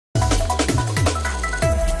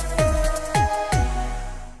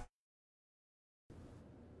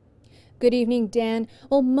Good evening, Dan.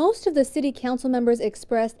 Well, most of the city council members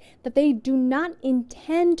expressed that they do not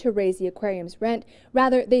intend to raise the aquarium's rent.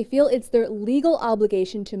 Rather, they feel it's their legal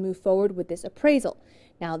obligation to move forward with this appraisal.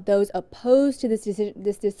 Now, those opposed to this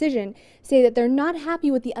decision say that they're not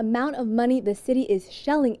happy with the amount of money the city is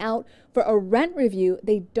shelling out for a rent review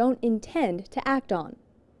they don't intend to act on.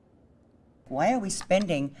 Why are we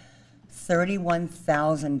spending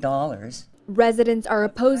 $31,000? Residents are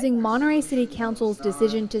opposing Monterey City Council's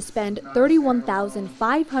decision to spend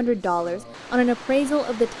 $31,500 on an appraisal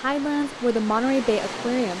of the tidelands where the Monterey Bay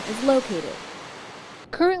Aquarium is located.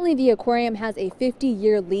 Currently, the aquarium has a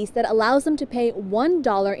 50-year lease that allows them to pay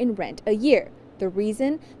 $1 in rent a year. The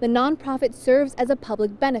reason? The nonprofit serves as a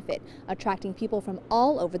public benefit, attracting people from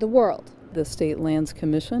all over the world. The State Lands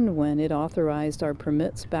Commission, when it authorized our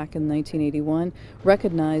permits back in 1981,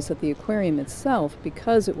 recognized that the aquarium itself,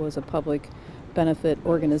 because it was a public benefit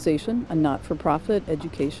organization, a not-for-profit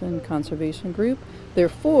education conservation group,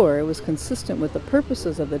 therefore it was consistent with the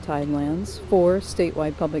purposes of the tidelands for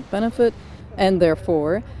statewide public benefit, and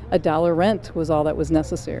therefore $1 rent was all that was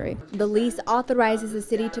necessary. The lease authorizes the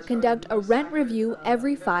city to conduct a rent review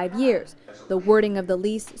every 5 years. The wording of the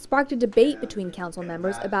lease sparked a debate between council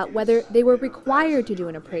members about whether they were required to do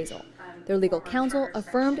an appraisal. Their legal counsel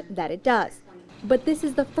affirmed that it does. But this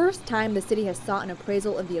is the first time the city has sought an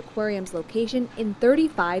appraisal of the aquarium's location in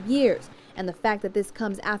 35 years. And the fact that this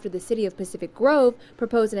comes after the city of Pacific Grove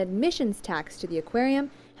proposed an admissions tax to the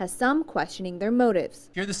aquarium has some questioning their motives.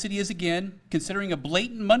 Here the city is again considering a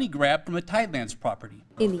blatant money grab from a tidelands property.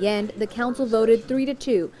 In the end, the council voted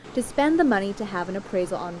 3-2 to spend the money to have an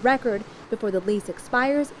appraisal on record before the lease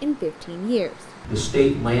expires in 15 years. The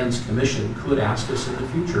State Lands Commission could ask us in the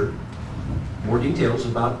future more details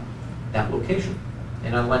about that location,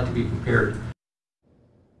 and I'd like to be prepared.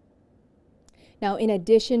 Now, in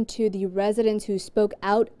addition to the residents who spoke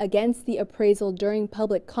out against the appraisal during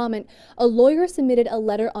public comment, a lawyer submitted a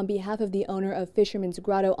letter on behalf of the owner of Fisherman's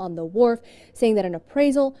Grotto on the wharf, saying that an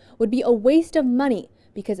appraisal would be a waste of money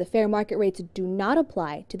because the fair market rates do not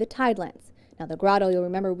apply to the tidelands. Now, the grotto, you'll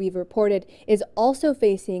remember we've reported, is also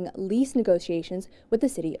facing lease negotiations with the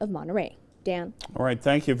city of Monterey. Dan. All right,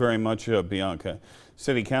 thank you very much, Bianca.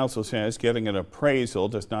 City Council says getting an appraisal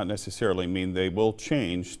does not necessarily mean they will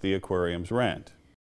change the aquarium's rent.